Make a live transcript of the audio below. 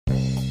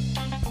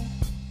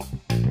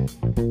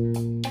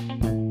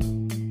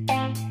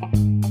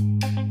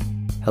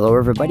Hello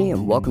everybody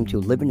and welcome to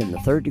Living in the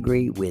Third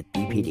Degree with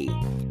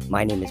BPD.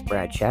 My name is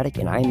Brad Shattuck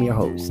and I am your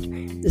host.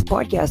 This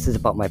podcast is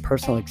about my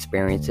personal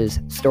experiences,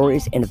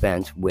 stories, and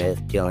events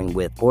with dealing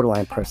with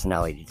borderline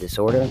personality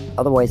disorder,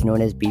 otherwise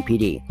known as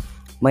BPD.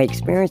 My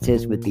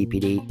experiences with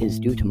BPD is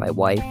due to my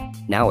wife,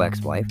 now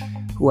ex-wife,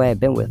 who I have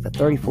been with for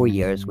 34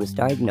 years, was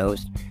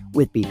diagnosed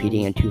with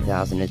BPD in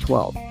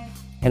 2012.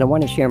 And I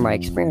want to share my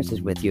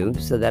experiences with you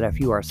so that if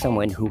you are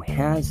someone who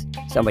has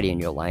somebody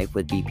in your life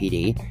with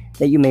BPD,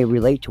 that you may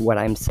relate to what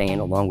I'm saying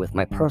along with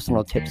my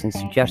personal tips and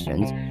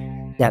suggestions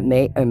that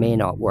may or may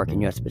not work in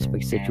your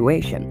specific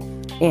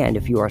situation. And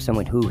if you are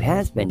someone who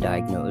has been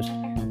diagnosed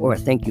or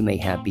think you may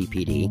have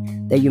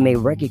BPD, that you may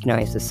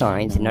recognize the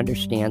signs and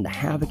understand the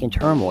havoc and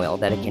turmoil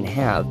that it can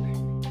have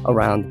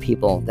around the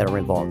people that are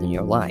involved in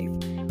your life.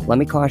 Let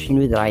me caution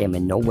you that I am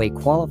in no way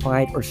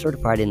qualified or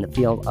certified in the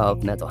field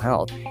of mental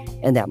health,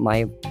 and that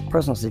my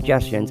personal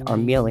suggestions are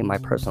merely my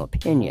personal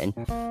opinion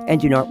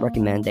and do not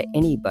recommend that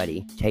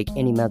anybody take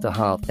any mental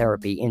health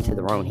therapy into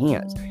their own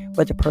hands,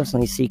 but to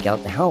personally seek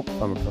out the help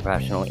from a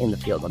professional in the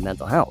field of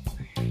mental health.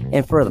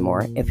 And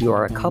furthermore, if you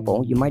are a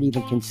couple, you might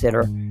even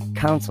consider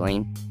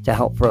counseling to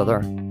help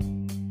further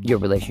your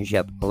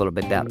relationship a little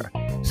bit better.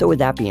 So with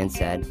that being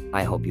said,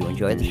 I hope you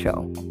enjoy the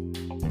show.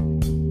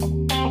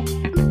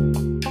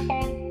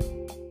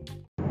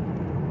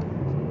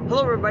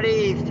 Hello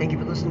everybody, thank you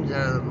for listening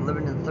to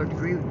Living in the Third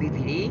Degree with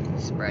BPD.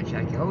 This is Brad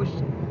Shattuck, your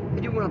host.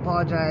 I do want to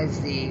apologize,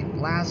 the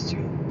last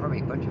probably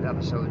a bunch of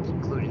episodes,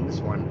 including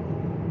this one,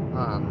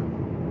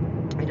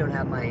 I don't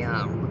have my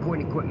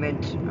recording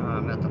equipment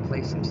at the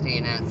place I'm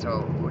staying at,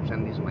 so unfortunately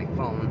I'm using my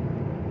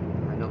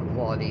phone. I know the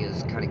quality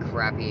is kind of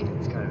crappy,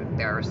 it's kind of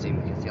embarrassing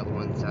because the other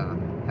ones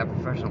have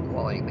professional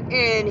quality. But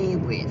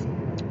anyways,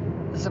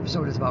 this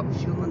episode is about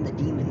fueling the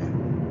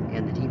demon,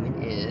 and the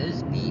demon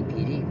is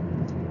BPD.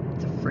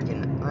 It's a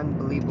freaking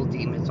unbelievable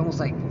demon. It's almost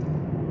like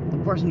the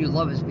person you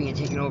love is being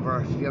taken over.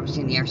 If you've ever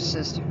seen The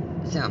Exorcist,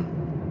 it's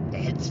them. The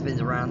head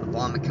spins around, the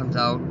vomit comes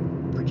out,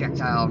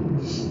 projectile.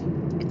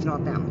 It's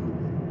not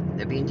them.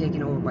 They're being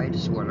taken over by a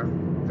disorder,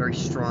 very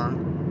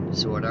strong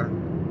disorder,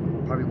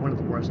 probably one of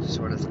the worst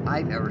disorders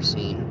I've ever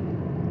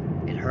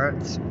seen. It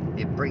hurts.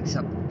 It breaks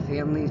up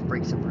families,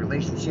 breaks up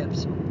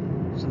relationships.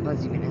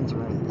 Sometimes even ends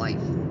their own life.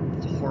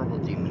 It's a horrible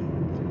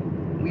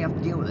demon. We have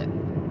to deal with it.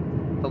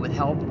 But with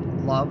help,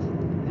 love,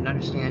 and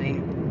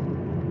understanding,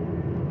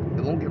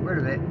 it won't get rid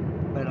of it,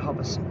 but it'll help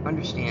us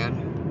understand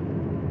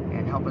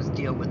and help us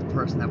deal with the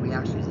person that we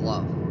actually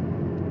love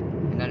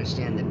and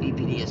understand that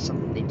BPD is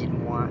something they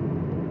didn't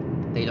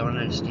want, they don't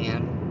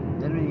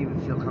understand, they don't even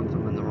feel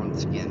comfortable in their own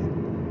skin,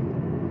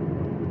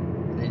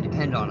 and they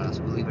depend on us,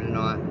 believe it or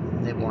not.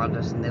 They want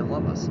us and they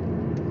love us.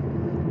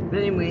 But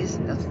anyways,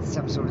 that's what this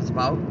episode is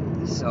about.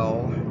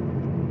 So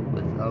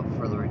without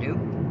further ado,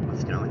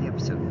 let's get on with the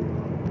episode.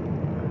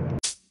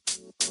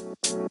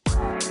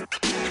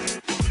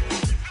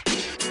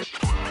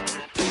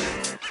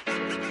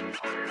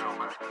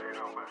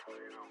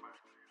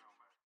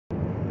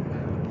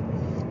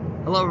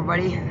 Hello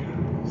everybody,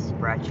 this is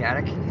Brad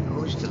Shattuck,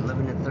 host of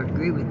Living in the Third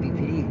Degree with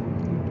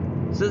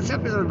BPD. So this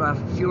episode is about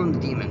fueling the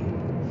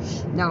demon.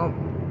 Now,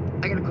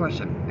 I got a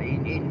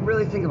question. You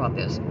really think about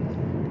this.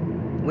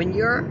 When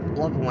your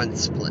loved one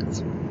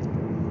splits,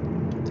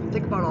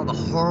 think about all the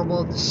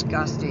horrible,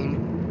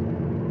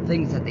 disgusting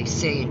things that they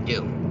say and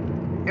do.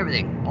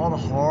 Everything. All the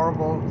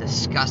horrible,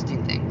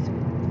 disgusting things.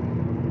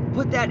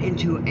 Put that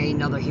into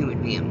another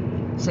human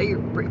being.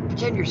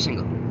 Pretend you're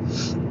single.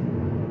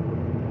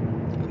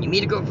 You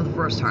meet a girl for the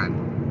first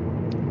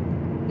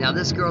time. Now,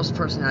 this girl's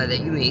personality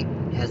that you meet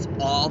has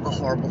all the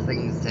horrible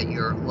things that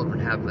your loved one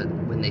had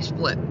when they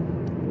split.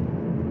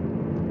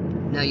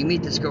 Now, you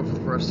meet this girl for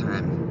the first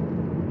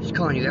time. She's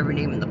calling you every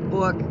name in the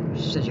book.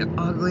 She says you're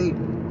ugly.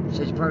 She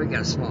says you probably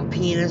got a small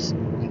penis.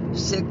 You're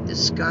sick,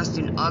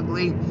 disgusting,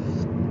 ugly.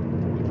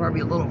 You're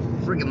probably a little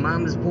friggin'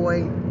 mama's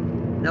boy.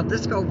 Now, if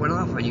this girl went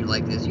off on you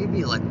like this, you'd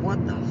be like,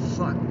 what the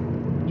fuck?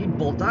 You'd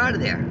bolt out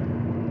of there.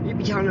 You'd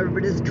be telling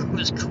everybody this girl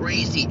was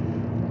crazy.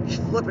 She's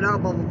flipping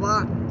out, blah, blah, blah.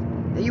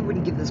 And you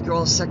wouldn't give this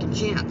girl a second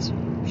chance.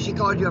 If she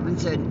called you up and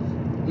said,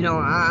 you know,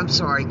 I'm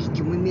sorry,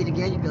 can we meet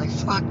again? You'd be like,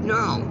 fuck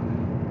no.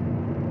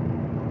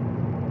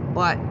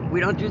 But we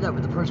don't do that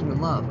with the person we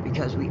love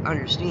because we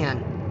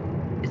understand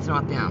it's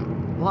not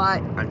them.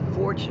 But,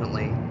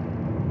 unfortunately,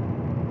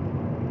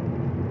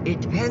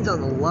 it depends on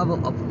the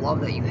level of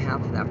love that you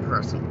have for that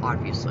person,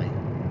 obviously.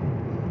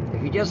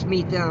 If you just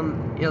meet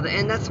them, you know,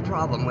 and that's the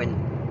problem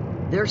when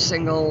they're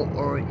single,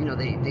 or, you know,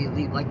 they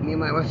leave, like me and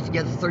my wife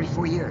together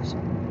 34 years.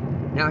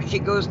 Now, if she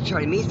goes to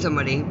try to meet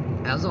somebody,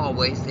 as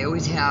always, they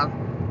always have,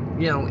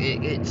 you know,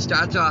 it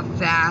starts off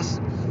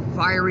fast,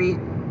 fiery,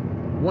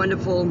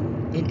 wonderful,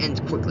 and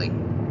ends quickly.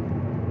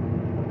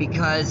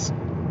 Because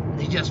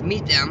they just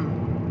meet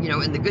them, you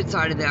know, and the good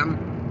side of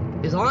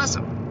them is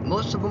awesome.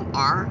 Most of them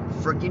are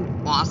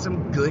freaking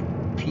awesome, good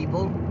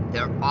people.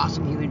 They're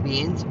awesome human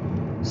beings.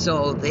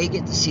 So they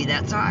get to see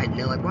that side, and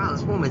they're like, wow,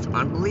 this woman's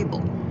unbelievable.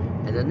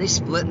 And And then they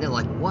split and they're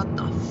like, what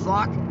the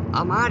fuck?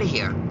 I'm out of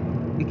here.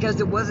 Because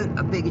there wasn't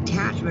a big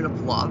attachment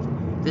of love.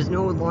 There's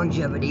no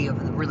longevity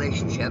of the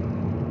relationship.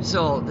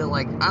 So they're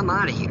like, I'm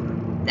out of here.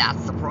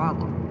 That's the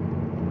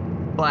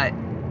problem. But,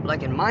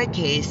 like in my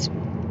case,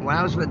 when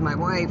I was with my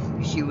wife,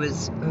 she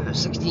was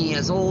 16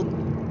 years old.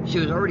 She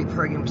was already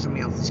pregnant with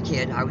somebody else's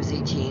kid. I was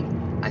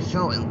 18. I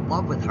fell in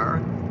love with her.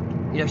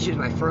 You know, she was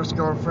my first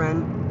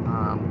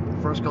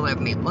girlfriend. First girl I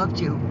ever made love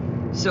to.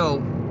 So,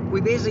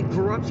 we basically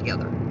grew up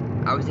together.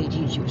 I was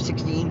 18, she was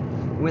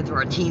 16. We went through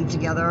our teens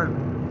together,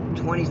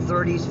 20s,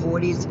 30s,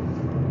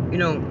 40s. You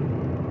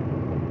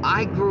know,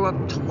 I grew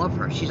up to love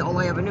her. She's all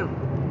I ever knew.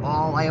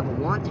 All I ever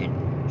wanted.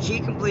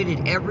 She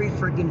completed every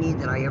freaking need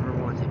that I ever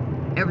wanted.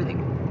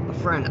 Everything. A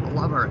friend, a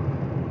lover,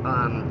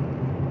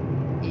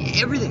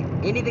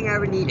 everything. Anything I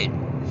ever needed.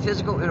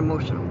 Physical and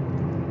emotional.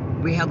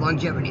 We had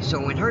longevity.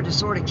 So when her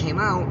disorder came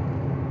out,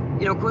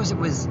 you know, of course it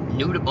was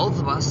new to both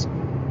of us.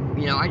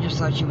 You know, I just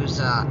thought she was,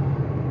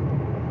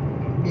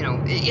 you know,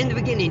 in the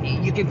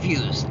beginning, you're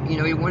confused. You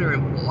know, you're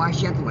wondering, why is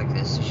she acting like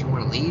this? Does she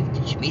want to leave?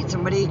 Did she meet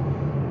somebody?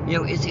 You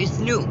know, it's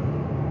new.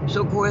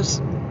 So, of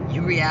course,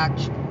 you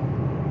react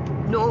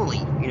normally.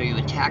 You know, you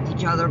attack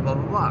each other, blah,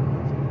 blah, blah.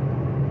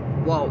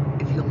 Well,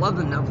 if you love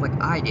enough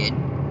like I did,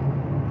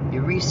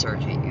 you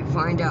research it, you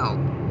find out,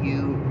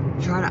 you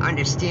try to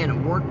understand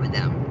and work with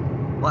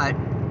them. But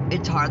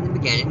it's hard in the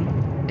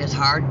beginning. It's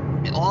hard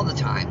all the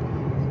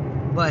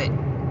time. But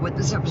what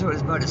this episode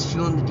is about is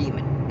fueling the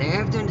demon. They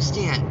have to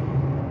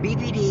understand,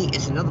 BPD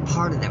is another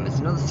part of them. It's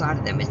another side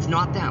of them. It's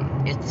not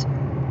them. It's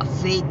a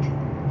fake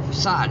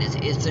facade.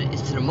 It's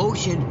an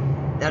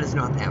emotion that is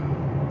not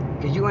them.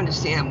 Because you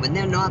understand, when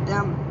they're not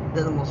them,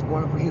 they're the most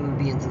wonderful human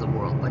beings in the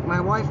world. Like my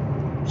wife,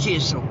 she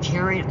is so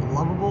caring,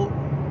 lovable.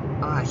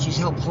 She's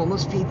helped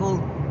homeless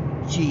people.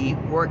 She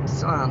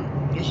works.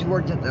 She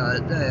worked at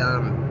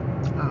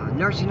the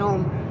nursing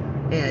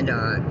home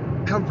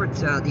and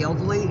comforts the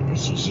elderly.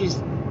 She's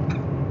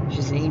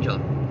an angel.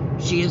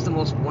 She is the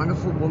most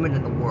wonderful woman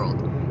in the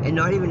world. And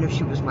not even if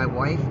she was my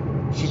wife,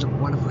 she's a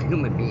wonderful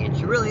human being.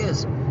 She really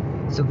is.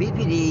 So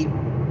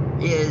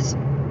BPD is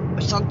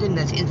something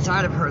that's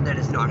inside of her that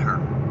is not her.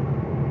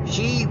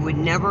 She would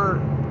never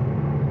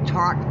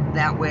talk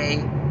that way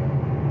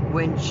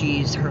when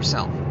she's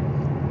herself.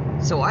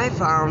 So I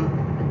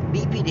found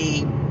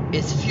BPD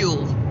is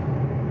fueled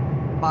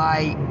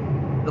by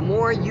the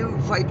more you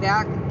fight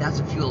back,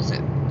 that's what fuels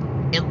it.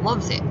 It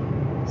loves it.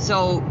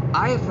 So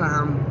I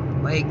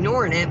found by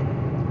ignoring it,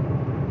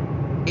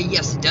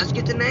 yes, it does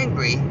get them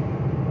angry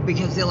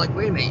because they're like,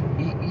 wait a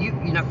minute,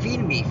 you're not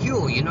feeding me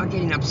fuel, you're not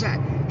getting upset,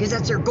 because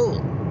that's their goal.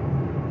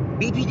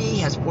 BPD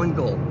has one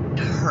goal,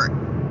 to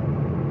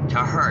hurt. To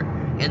hurt.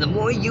 And the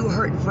more you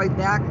hurt and fight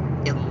back,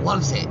 it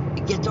loves it.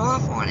 It gets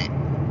off on it.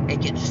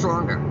 It gets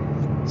stronger.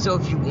 So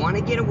if you want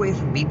to get away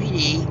from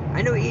BPD,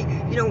 I know, you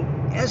know,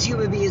 as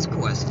human beings, of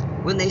course,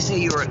 when they say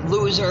you're a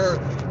loser,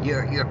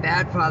 you're a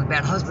bad father,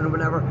 bad husband, or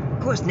whatever, of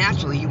course,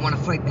 naturally, you want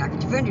to fight back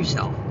and defend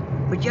yourself.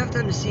 But you have to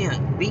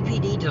understand,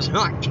 BPD does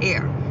not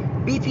care.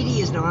 BPD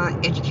is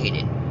not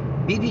educated.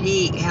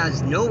 BPD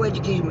has no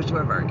education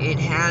whatsoever. It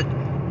had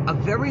a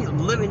very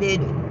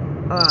limited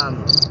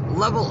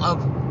level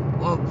of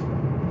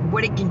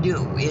what it can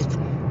do.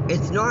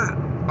 It's not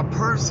a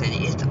person,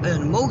 it's an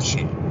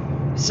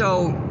emotion.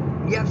 So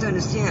you have to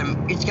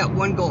understand, it's got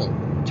one goal,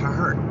 to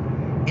hurt.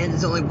 And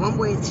there's only one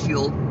way it's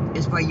fueled,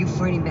 is by you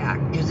fighting back.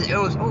 Because it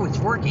goes, oh, it's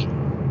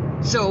working.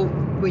 So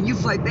when you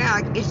fight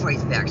back, it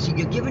fights back. So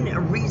you're given a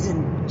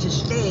reason to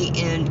stay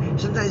and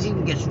sometimes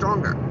even get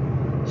stronger.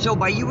 So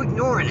by you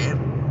ignoring it,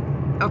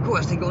 of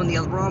course, they go in the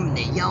other room and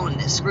they're yelling,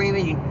 they're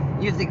screaming.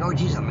 You think, oh,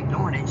 geez, I'm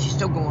ignoring it. And she's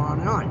still going on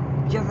and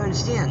on. But you have to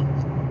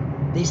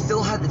understand, they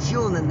still have the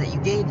fuel in them that you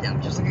gave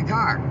them, just like a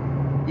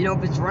car. You know,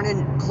 if it's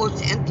running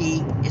close to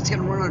empty, it's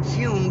going to run on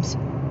fumes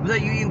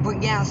without you even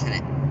putting gas in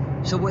it.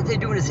 So what they're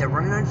doing is they're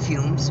running on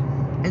fumes,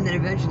 and then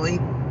eventually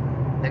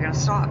they're going to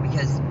stop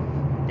because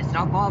it's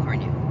not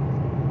bothering you.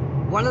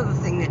 One other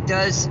thing that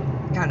does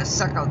kind of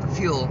suck out the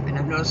fuel, and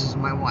I've noticed this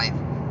with my wife,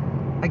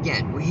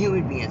 again, we're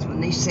human beings.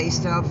 When they say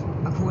stuff,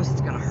 of course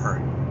it's going to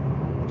hurt.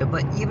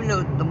 But even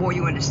though the more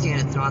you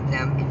understand it's not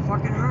them, it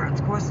fucking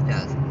hurts. Of course it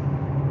does.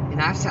 And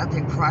I've sat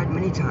there and cried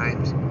many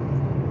times,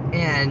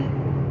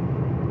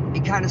 and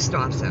it kind of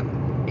stops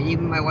them. And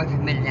even my wife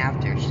admitted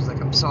after, she's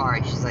like, I'm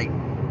sorry. She's like,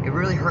 it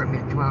really hurt me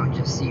to come out and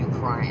just see you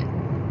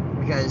crying.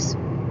 Because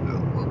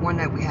one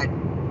night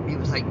it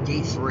was like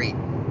day 3.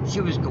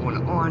 She was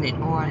going on,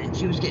 and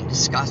she was getting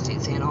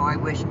disgusted, saying, oh, I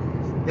wish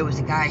there was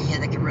a guy here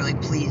that could really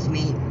please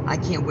me. I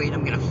can't wait.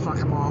 I'm going to fuck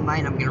him all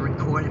night. I'm going to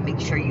record it, make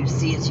sure you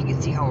see it so you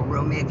can see how a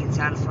real man can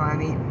satisfy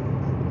me.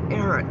 It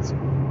hurts.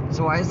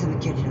 So I was in the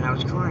kitchen and I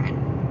was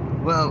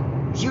crying. Well,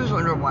 she was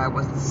wondering why I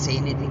wasn't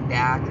saying anything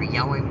back or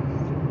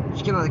yelling.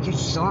 She came out of the kitchen,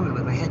 she saw me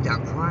with my head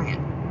down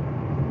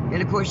crying.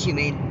 And of course she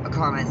made a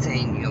comment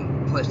saying, you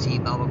know, pussy,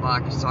 blah, blah, blah,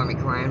 because she saw me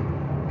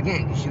crying.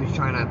 Again, because she was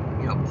trying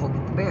to, you know, poke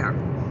at the bear.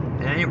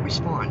 And I didn't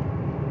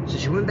respond. So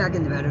she went back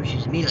in the bedroom, she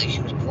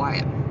was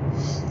quiet.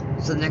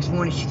 So the next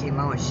morning she came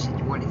out and she said,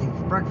 do you want anything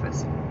for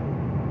breakfast?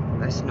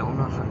 I said, no, I'm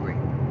not hungry.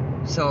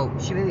 So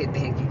she made me a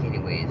pancake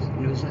anyways,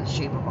 and it was in the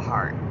shape of a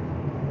heart.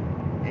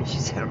 And she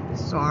said, I'm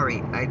sorry,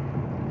 and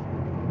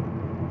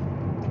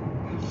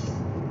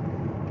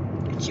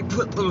she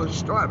put little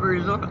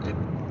strawberries on it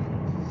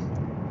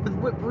with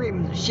whipped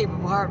cream in the shape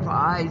of a heart for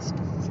eyes.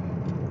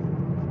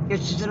 And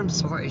she said, I'm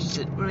sorry. She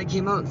said, when I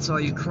came out and saw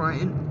you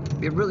crying,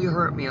 it really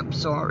hurt me. I'm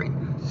sorry.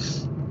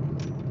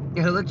 And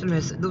I looked at her and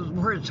I said, those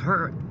words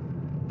hurt.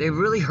 They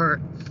really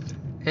hurt.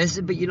 And I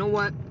said, but you know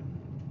what?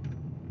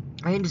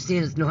 I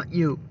understand it's not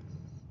you.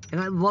 And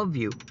I love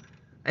you.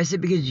 I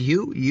said, because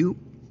you,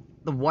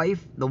 the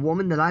wife, the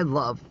woman that I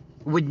love,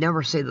 would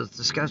never say those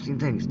disgusting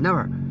things.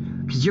 Never.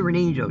 Because you're an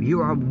angel.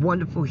 You are a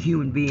wonderful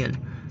human being.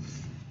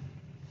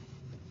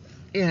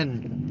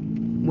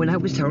 And when I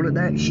was telling her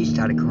that, she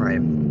started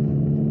crying.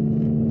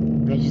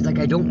 And she's like,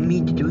 I don't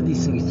mean to do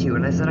these things to you.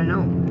 And I said, I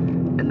know.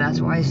 And that's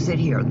why I sit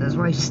here. That's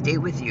why I stay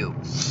with you.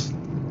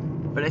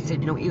 But I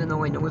said, even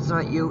though I know it's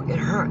not you, it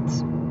hurts.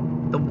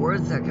 The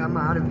words that come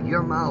out of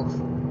your mouth,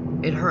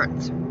 it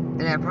hurts.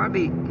 And I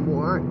probably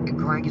more and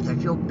crying because I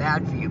feel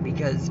bad for you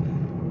because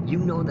you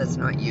know that's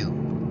not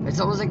you. It's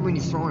almost like when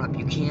you're throwing up,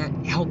 you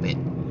can't help it.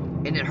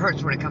 And it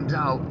hurts when it comes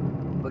out.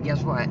 But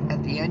guess what?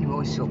 At the end, you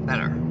always feel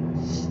better.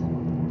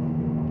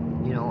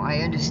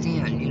 I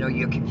understand,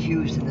 you're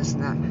confused and this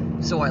and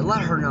that. So I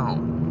let her know.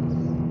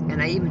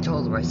 And I even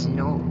told her, I said,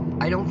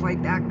 I don't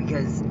fight back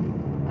because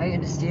I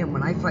understand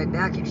when I fight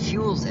back, it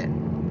fuels it.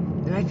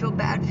 And I feel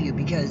bad for you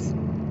because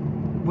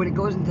when it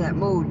goes into that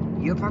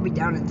mode, you're probably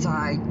down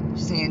inside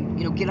saying,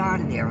 get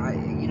out of there.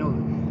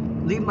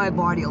 Leave my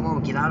body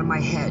alone. Get out of my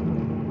head.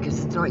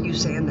 Because it's not you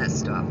saying that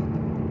stuff.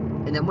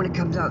 And then when it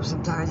comes out,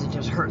 sometimes it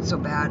just hurts so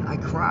bad, I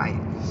cry.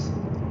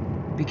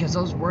 Because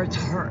those words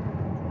hurt.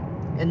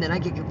 And then I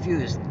get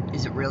confused.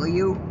 Is it really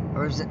you?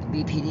 Or is it the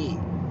BPD?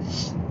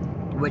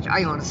 Which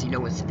I honestly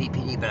know it's the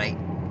BPD, but I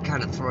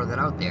kind of throw that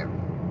out there.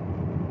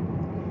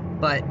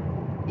 But,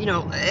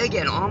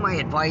 again, all my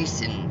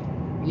advice and,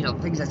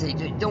 things I say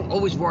don't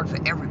always work for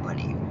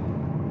everybody.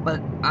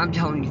 But I'm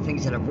telling you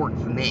things that have worked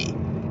for me.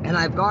 And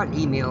I've got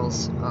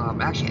emails,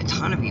 actually a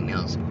ton of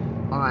emails,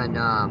 on,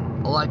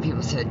 a lot of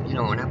people said,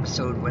 an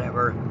episode,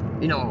 whatever,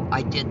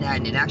 I did that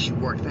and it actually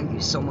worked. Thank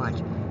you so much.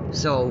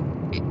 So,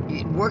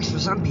 it works for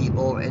some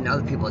people and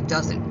other people it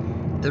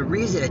doesn't. The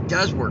reason it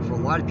does work for a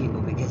lot of people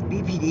because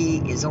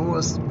BPD is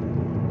almost,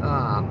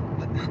 oh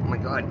my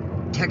God,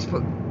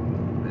 textbook,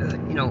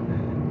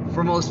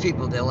 for most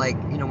people. They're like,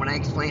 when I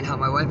explain how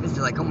my wife is,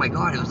 they're like, oh my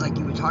God, it was like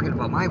you were talking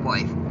about my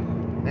wife.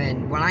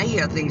 And when I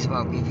hear things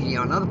about BPD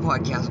on other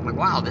podcasts, I'm like,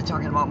 wow, they're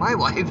talking about my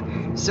wife.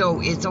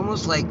 So it's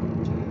almost like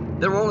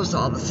they're almost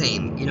all the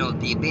same.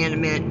 The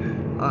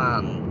abandonment,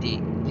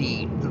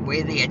 the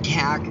way they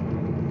attack.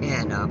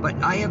 And,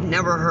 but I have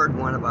never heard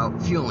one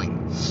about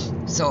fueling.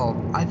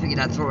 So I figured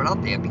I'd throw it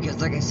out there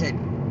because, like I said,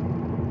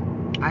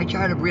 I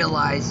try to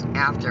realize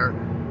after,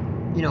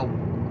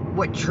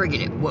 what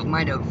triggered it, what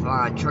might have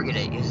triggered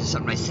it. Is it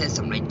something I said,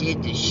 something I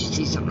did? Did she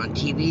see something on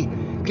TV?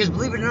 Because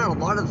believe it or not, a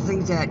lot of the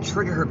things that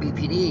trigger her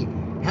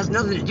BPD has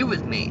nothing to do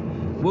with me.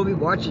 We'll be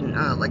watching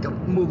like a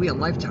movie on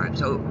Lifetime.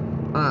 So,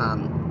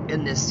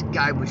 and this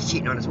guy was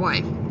cheating on his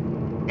wife.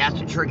 That's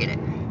what triggered it.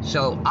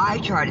 So I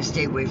try to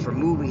stay away from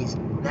movies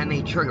that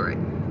may trigger it.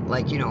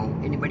 Like,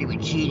 anybody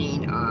with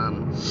cheating,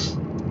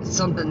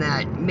 something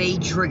that may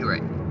trigger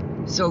it.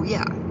 So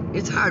yeah,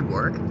 it's hard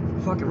work.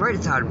 Fucking right,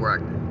 it's hard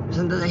work.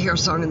 Sometimes I hear a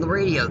song on the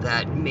radio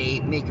that may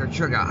make her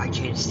trigger. I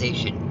change the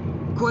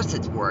station. Of course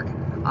it's work.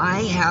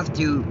 I have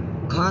to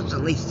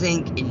constantly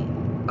think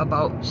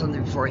about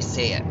something before I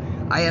say it.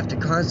 I have to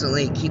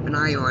constantly keep an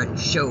eye on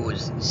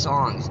shows,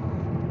 songs.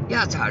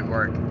 Yeah, it's hard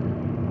work.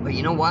 But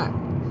you know what?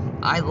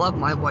 I love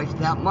my wife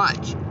that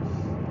much.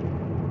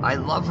 I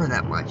love her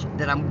that much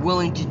that I'm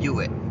willing to do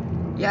it.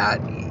 Yeah,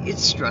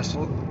 it's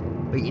stressful.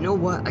 But you know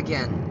what?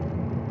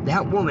 Again,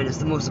 that woman is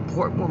the most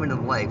important woman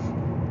in life.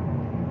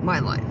 My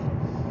life.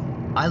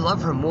 I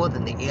love her more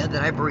than the air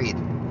that I breathe.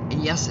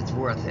 And yes, it's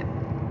worth it.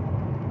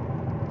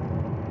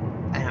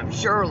 And I'm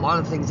sure a lot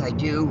of things I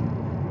do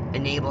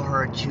enable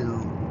her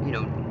to,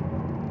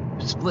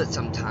 split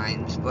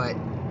sometimes. But,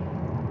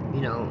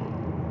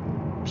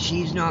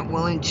 she's not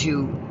willing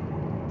to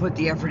put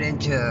the effort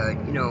into,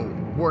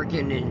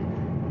 working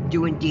and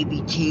doing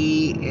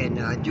DBT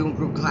and doing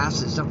group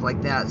classes and stuff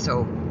like that.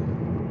 So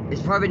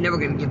it's probably never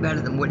going to get better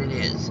than what it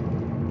is.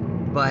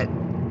 But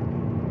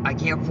I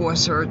can't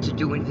force her to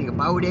do anything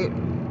about it.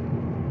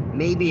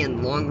 Maybe in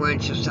the long run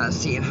she'll start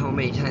seeing how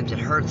many times it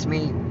hurts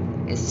me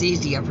and sees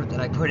the effort that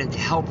I put in to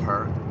help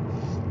her.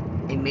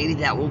 And maybe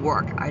that will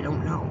work. I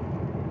don't know.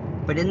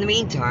 But in the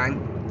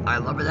meantime, I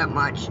love her that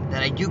much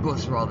that I do go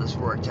through all this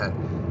work to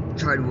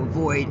try to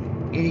avoid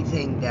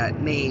anything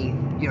that may,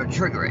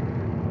 trigger it.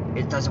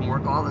 It doesn't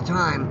work all the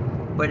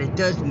time, but it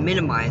does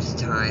minimize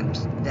the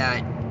times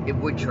that it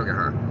would trigger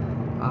her.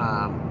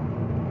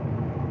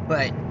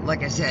 But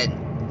like I said,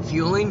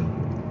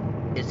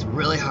 fueling, it's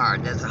really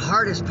hard. That's the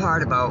hardest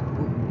part about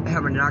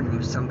having an argument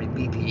with somebody,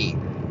 BPD.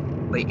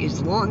 But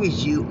as long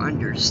as you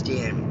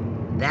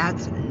understand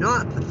that's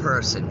not the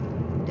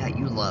person that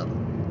you love,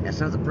 that's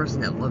not the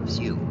person that loves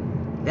you,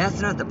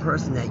 That's not the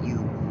person that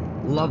you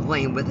love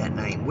laying with at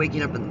night,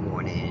 waking up in the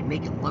morning and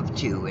making love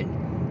to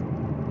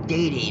and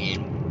dating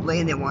and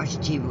laying there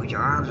watching TV with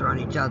your arms around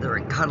each other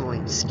and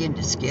cuddling skin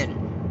to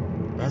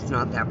skin. That's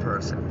not that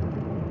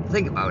person.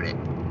 Think about it.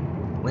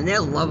 When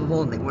they're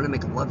lovable and they want to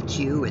make love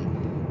to you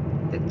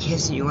and they're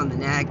kissing you on the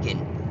neck,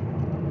 and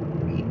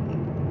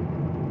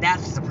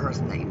that's the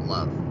person that you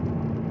love.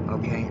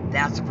 Okay?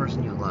 That's the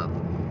person you love.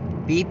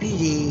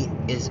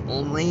 BPD is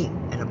only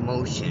an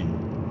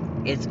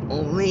emotion. It's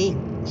only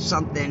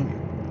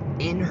something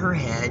in her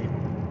head.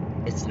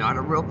 It's not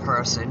a real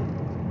person.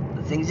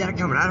 The things that are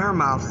coming out of her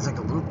mouth is like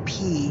a little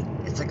pea.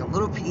 It's like a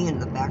little pea in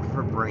the back of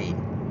her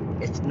brain.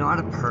 It's not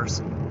a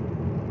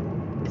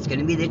person. It's going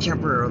to be there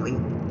temporarily.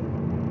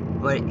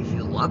 But if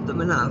you love them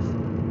enough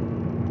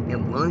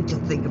and willing to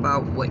think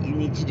about what you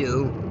need to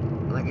do,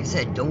 like I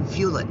said, don't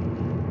fuel it.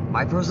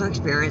 My personal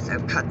experience,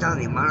 I've cut down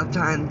the amount of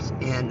times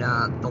and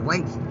the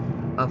length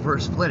of her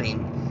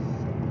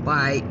splitting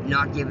by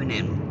not giving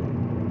in.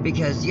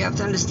 Because you have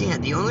to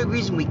understand, the only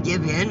reason we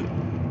give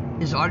in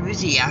is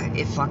obviously, yeah,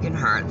 it fucking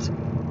hurts.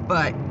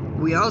 But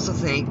we also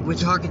think we're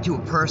talking to a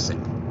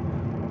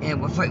person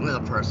and we're fighting with a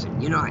person.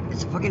 You know,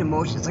 it's a fucking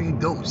emotion. It's like a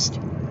ghost.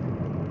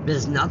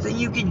 There's nothing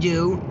you can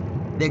do.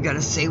 They're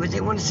gonna say what they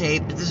want to say,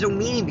 but there's no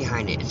meaning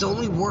behind it. It's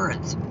only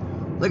words.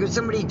 Like if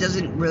somebody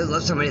doesn't really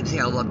love somebody and say,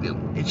 I love you,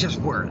 it's just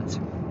words.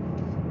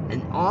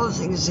 And all the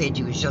things they say to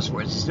you is just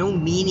words. There's no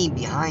meaning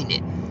behind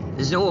it.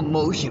 There's no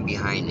emotion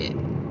behind it.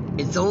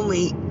 It's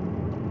only,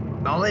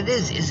 all it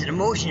is an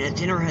emotion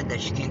that's in her head that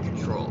she can't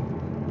control.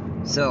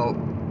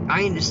 So,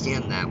 I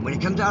understand that. When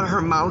it comes out of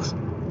her mouth,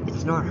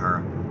 it's not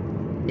her.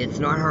 It's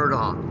not her at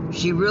all.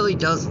 She really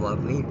does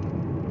love me.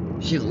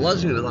 She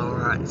loves me with all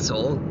her heart and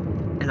soul.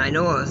 And I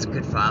know I was a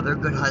good father, a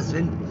good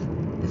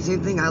husband. The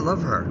same thing, I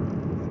love her.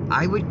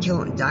 I would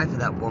kill and die for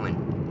that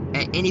woman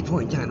at any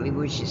point in time, even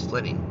when she's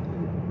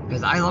splitting.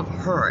 Because I love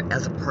her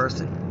as a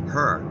person.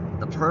 Her.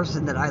 The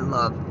person that I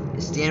love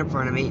is standing in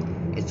front of me.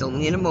 It's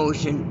only an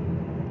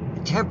emotion,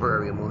 a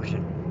temporary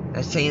emotion,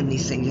 that's saying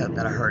these things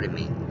that are hurting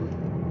me.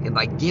 And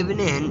by giving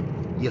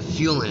in, you're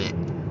fueling it.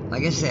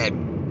 Like I said,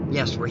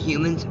 yes, we're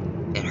humans.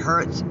 It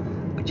hurts.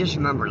 But just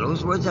remember,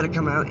 those words that are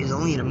coming out is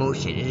only an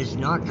emotion. It is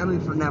not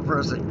coming from that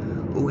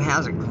person who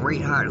has a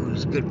great heart,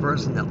 who's a good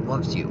person that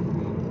loves you.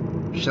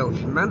 So if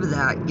you remember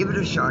that, give it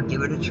a shot,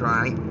 give it a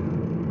try.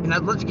 And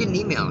I'd love to get an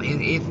email.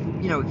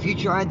 If you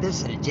tried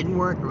this and it didn't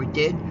work or it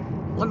did,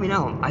 let me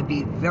know. I'd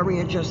be very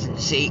interested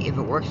to see if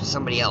it works for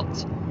somebody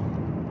else.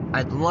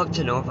 I'd love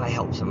to know if I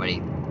helped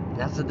somebody.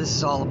 That's what this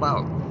is all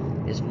about.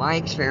 Is my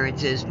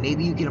experiences.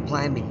 Maybe you can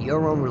apply them in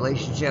your own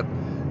relationship.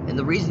 And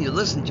the reason you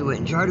listen to it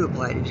and try to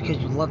apply it is because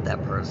you love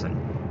that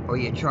person. Or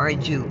you try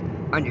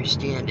to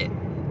understand it.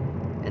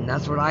 And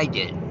that's what I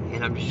did.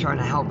 And I'm just trying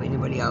to help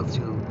anybody else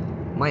who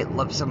might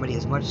love somebody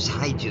as much as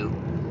I do.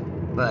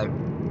 But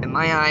in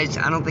my eyes,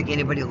 I don't think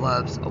anybody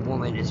loves a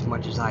woman as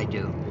much as I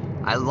do.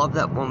 I love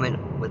that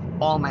woman with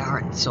all my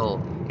heart and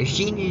soul. If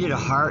she needed a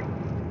heart,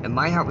 and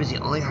my heart was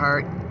the only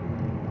heart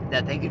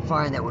that they could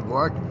find that would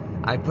work,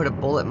 I'd put a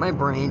bullet in my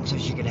brain so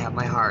she could have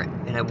my heart,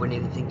 and I wouldn't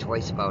even think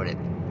twice about it.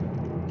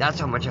 That's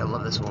how much I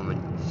love this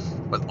woman.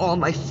 With all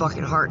my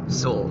fucking heart and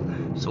soul.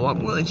 So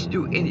I'm willing to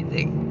do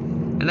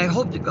anything. And I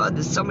hope to God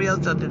there's somebody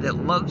else out there that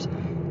loves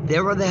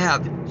their other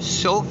half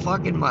so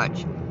fucking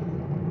much,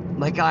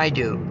 like I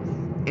do,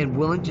 and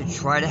willing to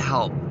try to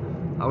help.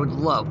 I would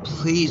love,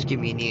 please give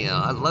me an email.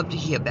 I'd love to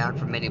hear back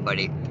from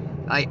anybody.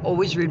 I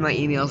always read my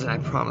emails and I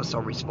promise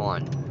I'll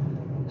respond.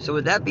 So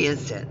with that being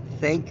said,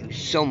 thank you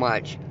so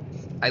much.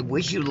 I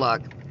wish you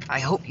luck. I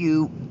hope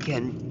you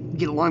can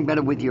get along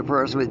better with your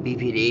person with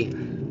BPD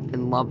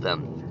and love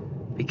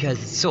them,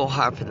 because it's so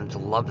hard for them to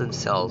love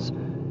themselves.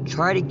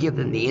 Try to give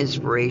them the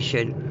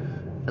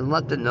inspiration and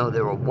let them know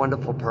they're a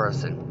wonderful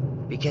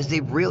person, because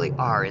they really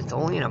are. It's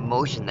only an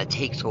emotion that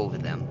takes over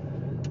them.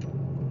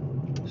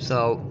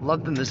 So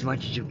love them as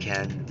much as you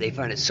can. They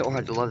find it so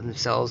hard to love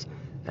themselves,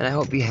 and I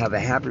hope you have a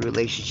happy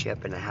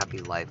relationship and a happy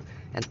life.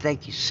 And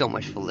thank you so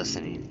much for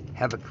listening.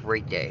 Have a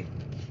great day.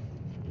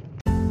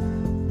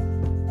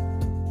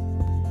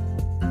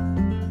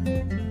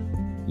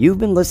 You've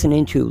been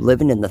listening to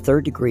Living in the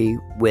Third Degree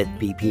with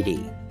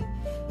BPD.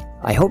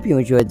 I hope you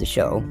enjoyed the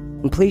show,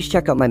 and please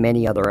check out my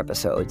many other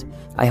episodes.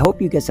 I hope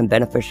you get some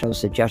beneficial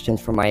suggestions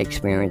from my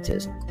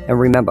experiences. And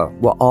remember,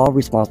 we're all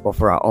responsible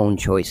for our own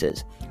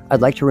choices.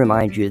 I'd like to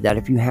remind you that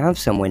if you have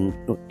someone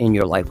in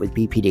your life with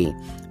BPD,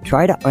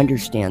 try to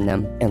understand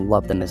them and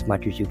love them as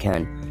much as you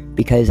can,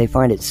 because they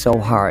find it so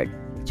hard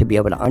to be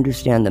able to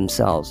understand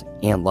themselves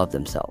and love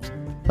themselves.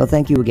 So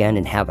thank you again,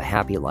 and have a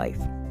happy life.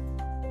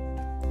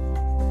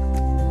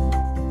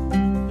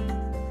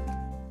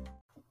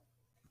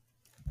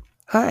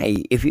 Hi,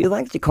 if you'd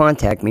like to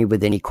contact me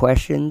with any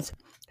questions,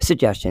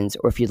 suggestions,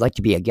 or if you'd like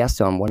to be a guest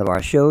on one of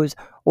our shows,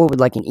 or would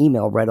like an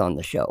email read on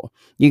the show,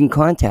 you can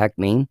contact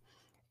me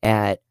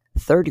at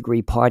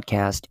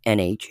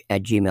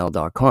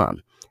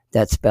thirddegreepodcastnh@gmail.com.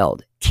 That's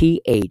spelled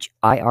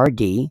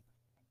thirddegrepodcastnh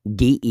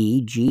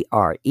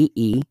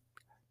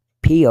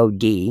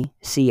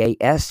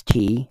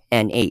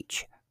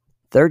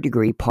Third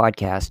Degree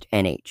Podcast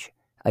NH.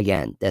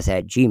 Again, that's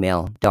at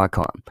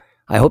gmail.com.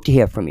 I hope to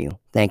hear from you.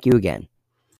 Thank you again.